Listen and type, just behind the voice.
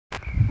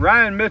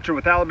Ryan Mitchell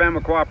with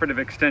Alabama Cooperative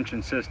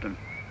Extension System.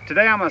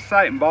 Today I'm on a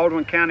site in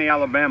Baldwin County,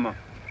 Alabama.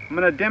 I'm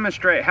going to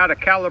demonstrate how to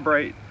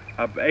calibrate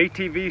an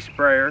ATV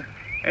sprayer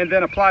and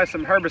then apply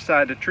some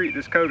herbicide to treat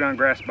this cogon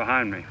grass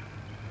behind me.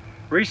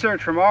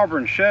 Research from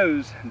Auburn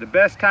shows the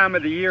best time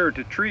of the year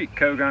to treat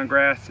cogon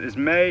grass is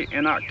May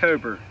and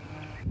October.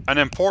 An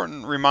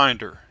important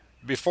reminder: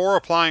 before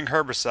applying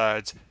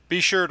herbicides,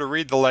 be sure to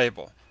read the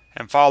label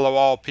and follow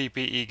all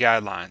PPE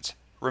guidelines.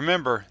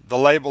 Remember, the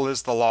label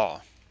is the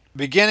law.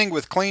 Beginning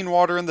with clean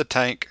water in the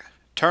tank,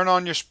 turn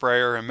on your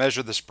sprayer and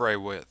measure the spray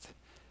width.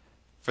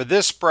 For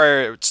this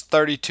sprayer, it's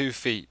 32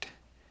 feet.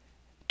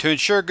 To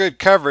ensure good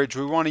coverage,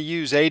 we want to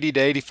use 80 to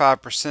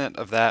 85%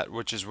 of that,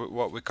 which is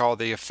what we call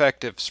the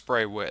effective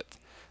spray width.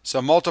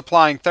 So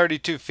multiplying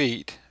 32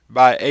 feet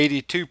by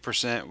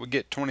 82%, we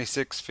get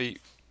 26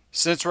 feet.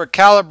 Since we're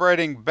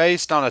calibrating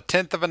based on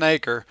 1/10 of an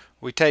acre,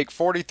 we take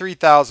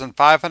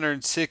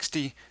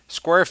 43,560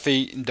 square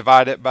feet and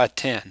divide it by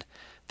 10.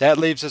 That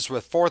leaves us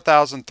with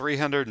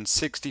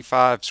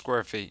 4,365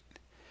 square feet.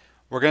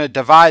 We're going to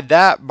divide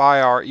that by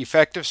our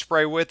effective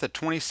spray width of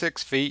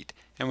 26 feet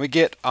and we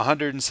get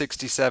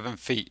 167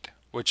 feet,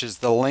 which is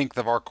the length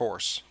of our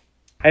course.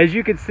 As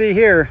you can see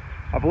here,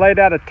 I've laid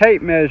out a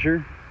tape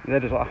measure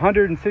that is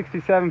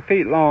 167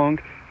 feet long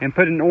and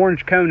put an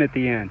orange cone at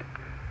the end.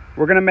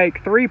 We're going to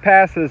make 3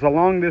 passes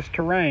along this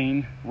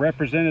terrain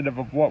representative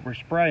of what we're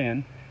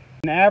spraying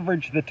and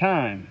average the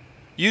time.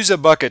 Use a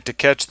bucket to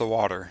catch the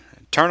water.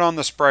 Turn on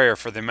the sprayer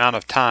for the amount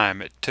of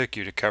time it took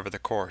you to cover the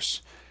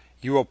course.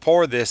 You will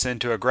pour this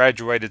into a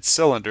graduated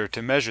cylinder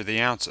to measure the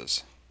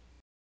ounces.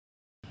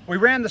 We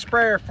ran the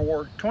sprayer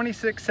for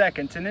 26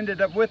 seconds and ended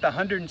up with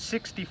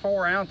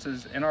 164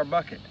 ounces in our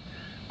bucket.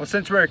 Well,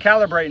 since we're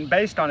calibrating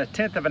based on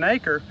 1/10 of an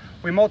acre,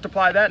 we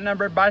multiply that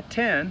number by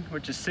 10,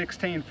 which is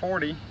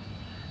 1640.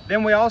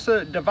 Then we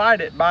also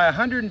divide it by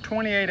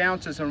 128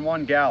 ounces in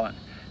 1 gallon.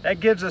 That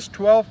gives us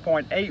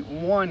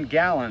 12.81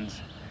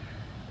 gallons.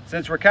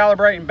 Since we're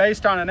calibrating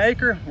based on an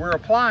acre, we're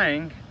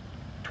applying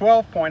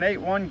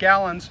 12.81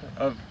 gallons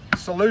of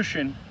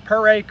solution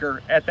per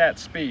acre at that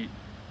speed.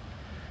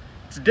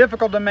 It's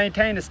difficult to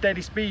maintain a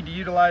steady speed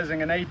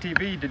utilizing an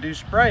ATV to do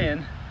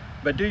spraying,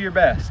 but do your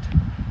best.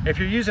 If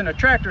you're using a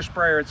tractor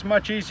sprayer, it's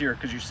much easier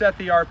because you set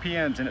the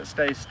RPMs and it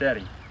stays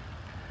steady.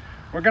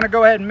 We're going to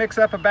go ahead and mix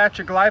up a batch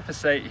of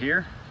glyphosate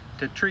here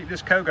to treat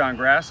this cogon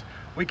grass.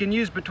 We can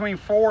use between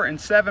 4 and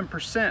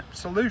 7%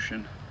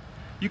 solution.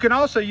 You can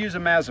also use a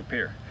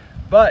Mazapir,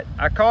 but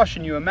I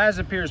caution you, a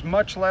Mazapir is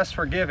much less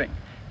forgiving.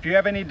 If you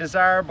have any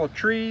desirable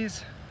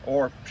trees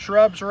or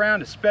shrubs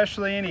around,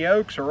 especially any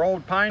oaks or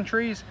old pine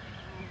trees,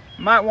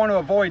 you might want to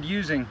avoid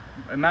using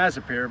a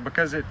Mazapir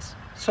because it's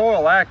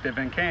soil active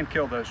and can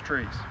kill those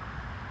trees.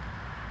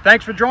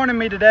 Thanks for joining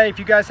me today. If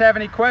you guys have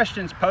any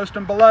questions, post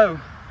them below.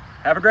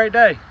 Have a great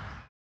day.